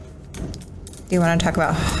Do you want to talk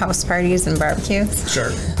about house parties and barbecues? Sure.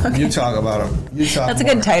 Okay. You talk about them. That's a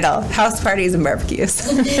good title. House parties and barbecues.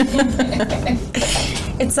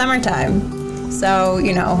 It's summertime. So,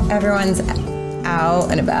 everyone's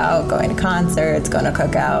out and about, going to concerts, going to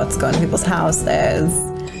cookouts, going to people's houses.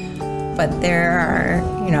 But there are,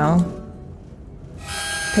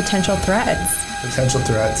 potential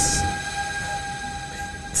threats.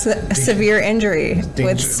 Severe injury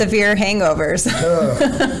with severe hangovers.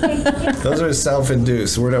 Those are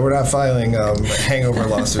self-induced. We're not filing hangover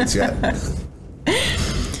lawsuits yet.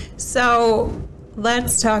 So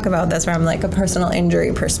let's talk about this from like a personal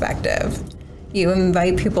injury perspective. You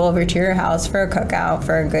invite people over to your house for a cookout,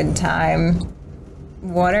 for a good time.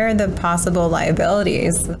 What are the possible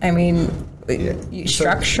liabilities? I mean,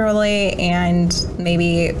 structurally and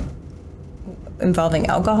maybe involving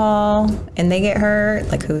alcohol and they get hurt,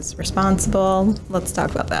 like who's responsible? Let's talk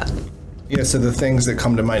about that. Yeah, so the things that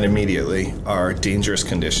come to mind immediately are dangerous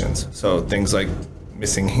conditions. So things like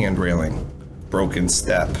missing hand railing, broken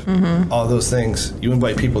step, all those things. You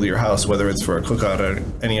invite people to your house, whether it's for a cookout or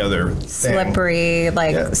any other thing. Slippery,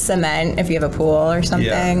 cement if you have a pool or something.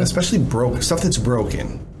 Yeah, especially broken, stuff that's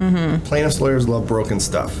broken. Plaintiffs' lawyers love broken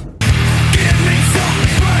stuff.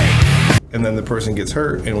 And then the person gets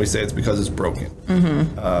hurt, and we say it's because it's broken.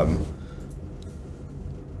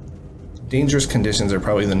 Dangerous conditions are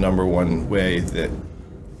probably the number one way that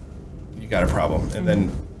you got a problem. And then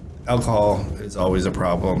alcohol is always a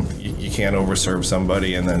problem. You can't overserve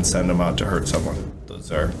somebody and then send them out to hurt someone. Those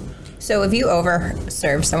are. So if you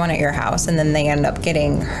overserve someone at your house and then they end up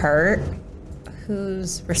getting hurt,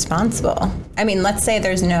 who's responsible? I mean, let's say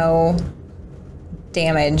there's no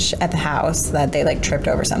damage at the house, that they tripped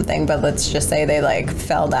over something, but let's just say they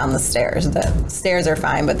fell down the stairs. The stairs are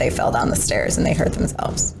fine, but they fell down the stairs and they hurt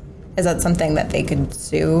themselves. Is that something that they could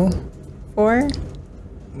sue for?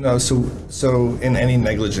 No, so in any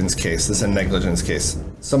negligence case, this is a negligence case,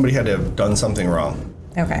 somebody had to have done something wrong.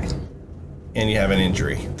 Okay. And you have an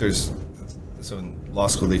injury. So in law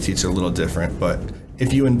school they teach it a little different, but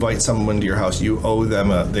if you invite someone to your house, you owe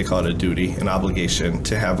them they call it a duty, an obligation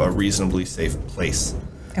to have a reasonably safe place.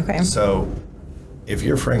 Okay. So if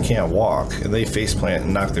your friend can't walk and they face plant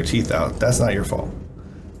and knock their teeth out, that's not your fault.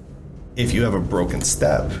 If you have a broken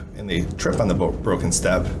step and they trip on the broken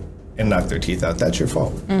step and knock their teeth out, that's your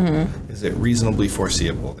fault. Is it reasonably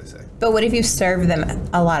foreseeable, they say. But what if you serve them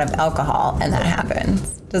a lot of alcohol and that happens?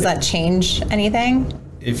 Does that change anything?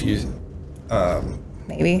 If you...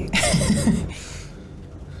 Maybe.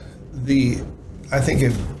 I think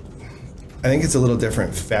it's a little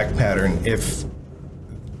different fact pattern if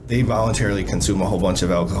they voluntarily consume a whole bunch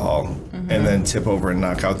of alcohol and then tip over and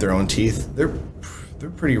knock out their own teeth. They're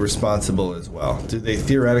pretty responsible as well. Do they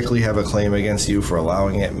theoretically have a claim against you for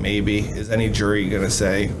allowing it? Maybe. Is any jury going to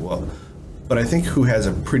say, well, but I think who has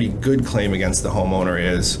a pretty good claim against the homeowner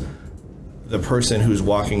is the person who's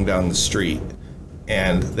walking down the street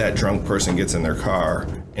and that drunk person gets in their car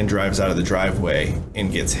and drives out of the driveway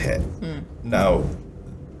and gets hit. Now,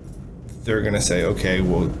 they're going to say, okay,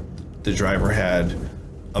 well, the driver had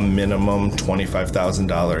a minimum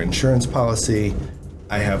 $25,000 insurance policy.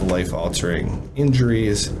 I have life-altering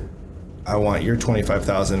injuries. I want your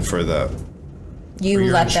 $25,000 for the... You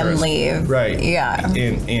let them leave. Right. Yeah.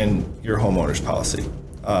 And your homeowner's policy.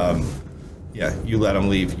 You let them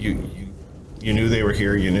leave. You knew they were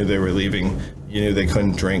here. You knew they were leaving. You knew they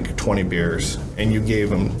couldn't drink 20 beers. And you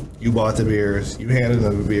bought the beers. You handed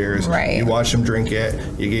them the beers. Right. You watched them drink it.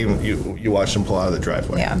 You watched them pull out of the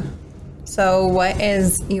driveway. Yeah. So what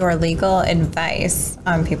is your legal advice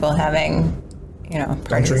on people having... Don't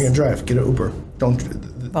drink and drive. Get an Uber.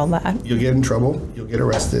 You'll get in trouble. You'll get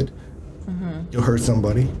arrested. You'll hurt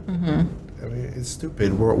somebody. I mean, it's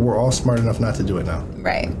stupid. We're all smart enough not to do it now.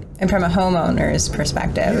 Right. And from a homeowner's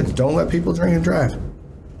perspective. Don't let people drink and drive.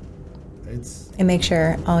 And make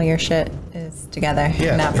sure all your shit is together,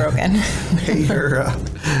 not broken. Pay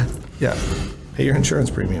your insurance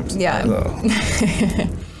premiums. Yeah.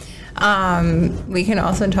 We can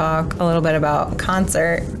also talk a little bit about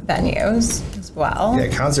concert venues as well. Yeah,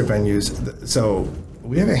 concert venues. So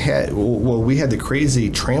we haven't had, we had the crazy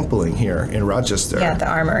trampling here in Rochester. Yeah, the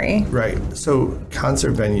Armory. Right. So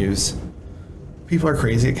concert venues, people are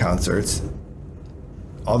crazy at concerts.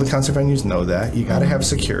 All the concert venues know that. You got to have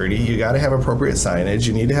security. You got to have appropriate signage.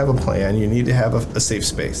 You need to have a plan. You need to have a safe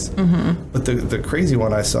space. But the crazy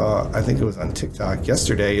one I saw, I think it was on TikTok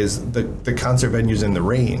yesterday, is the concert venues in the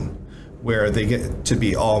rain, where they get to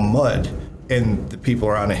be all mud and the people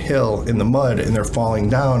are on a hill in the mud and they're falling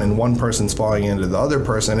down and one person's falling into the other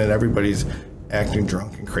person and everybody's acting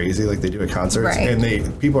drunk and crazy like they do at concerts. Right.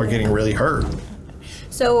 And people are getting really hurt.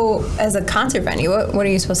 So as a concert venue, what are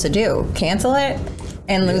you supposed to do? Cancel it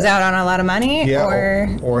and lose out on a lot of money? Yeah,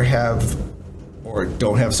 or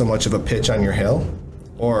don't have so much of a pitch on your hill,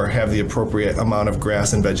 or have the appropriate amount of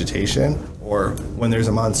grass and vegetation, or when there's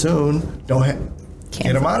a monsoon,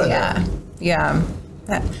 get them out of there. Yeah.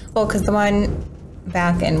 Well, because the one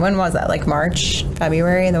back in, when was that? Like March,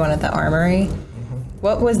 February, the one at the Armory?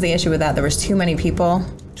 What was the issue with that? There was too many people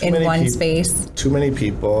in one space. Too many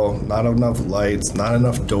people, not enough lights, not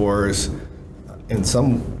enough doors. In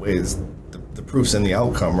some ways, the proof's in the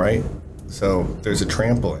outcome, right? So there's a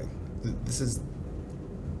trampling. This is...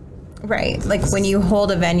 Right. Like when you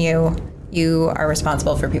hold a venue, you are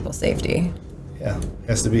responsible for people's safety. Yeah,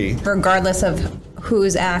 has to be. Regardless of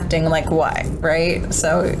who's acting like what, right?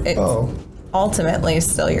 So it's ultimately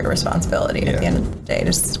still your responsibility at the end of the day.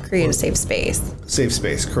 Just create a safe space. Safe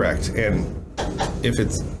space, correct. And if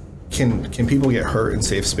it's, can people get hurt in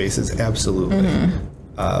safe spaces? Absolutely.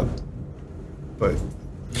 But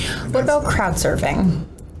what about crowd surfing?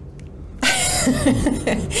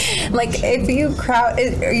 Like if you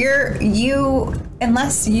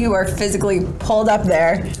unless you are physically pulled up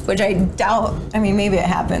there, which I doubt, I mean, maybe it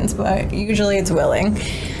happens, but usually it's willing,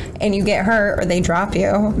 and you get hurt or they drop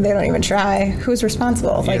you, they don't even try, who's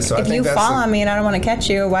responsible? Like, so if you fall on me and I don't want to catch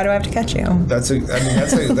you, why do I have to catch you? That's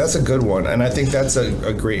a good one. And I think that's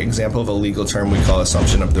a great example of a legal term we call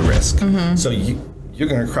assumption of the risk. So you're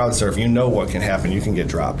going to crowd surf, you know what can happen. You can get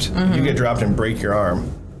dropped. You get dropped and break your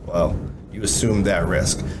arm. Well, you assume that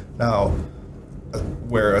risk. Now,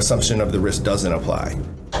 where assumption of the risk doesn't apply,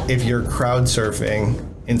 if you're crowd surfing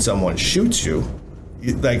and someone shoots you,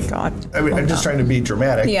 I'm just trying to be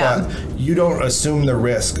dramatic, but you don't assume the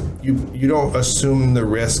risk. You don't assume the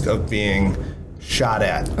risk of being shot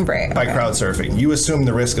at by crowd surfing. You assume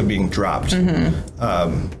the risk of being dropped.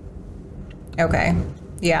 Okay.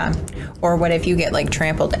 Yeah. Or what if you get like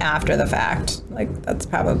trampled after the fact? Like that's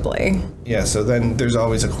probably... Yeah, so then there's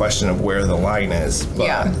always a question of where the line is,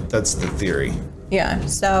 but that's the theory. Yeah,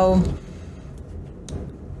 so...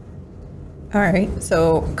 All right,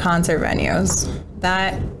 so concert venues.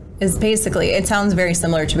 That is basically, it sounds very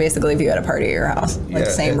similar to basically if you had a party at your house. Like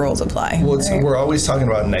the same rules apply. Well, we're always talking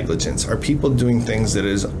about negligence. Are people doing things that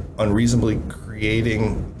is unreasonably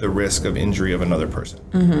creating the risk of injury of another person?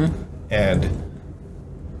 And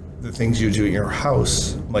the things you do at your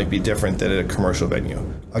house might be different than at a commercial venue.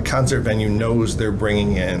 A concert venue knows they're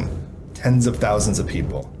bringing in tens of thousands of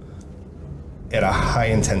people at a high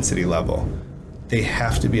intensity level. They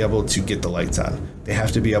have to be able to get the lights on. They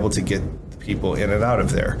have to be able to get the people in and out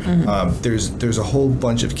of there. There's a whole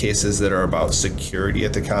bunch of cases that are about security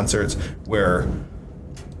at the concerts, where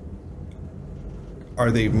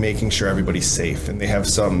are they making sure everybody's safe? And they have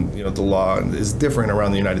some, the law is different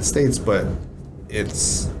around the United States, but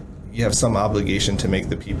you have some obligation to make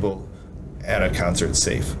the people at a concert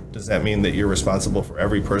safe. Does that mean that you're responsible for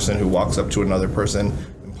every person who walks up to another person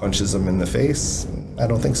and punches them in the face? I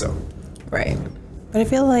don't think so. Right. But I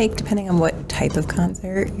feel like depending on what type of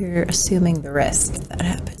concert, you're assuming the risk that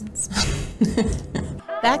happens.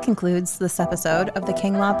 That concludes this episode of the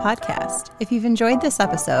King Law Podcast. If you've enjoyed this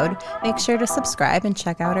episode, make sure to subscribe and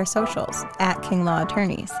check out our socials at King Law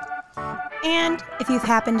Attorneys. And if you've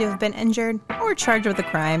happened to have been injured or charged with a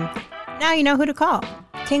crime, now you know who to call.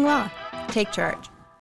 King Law. Take charge.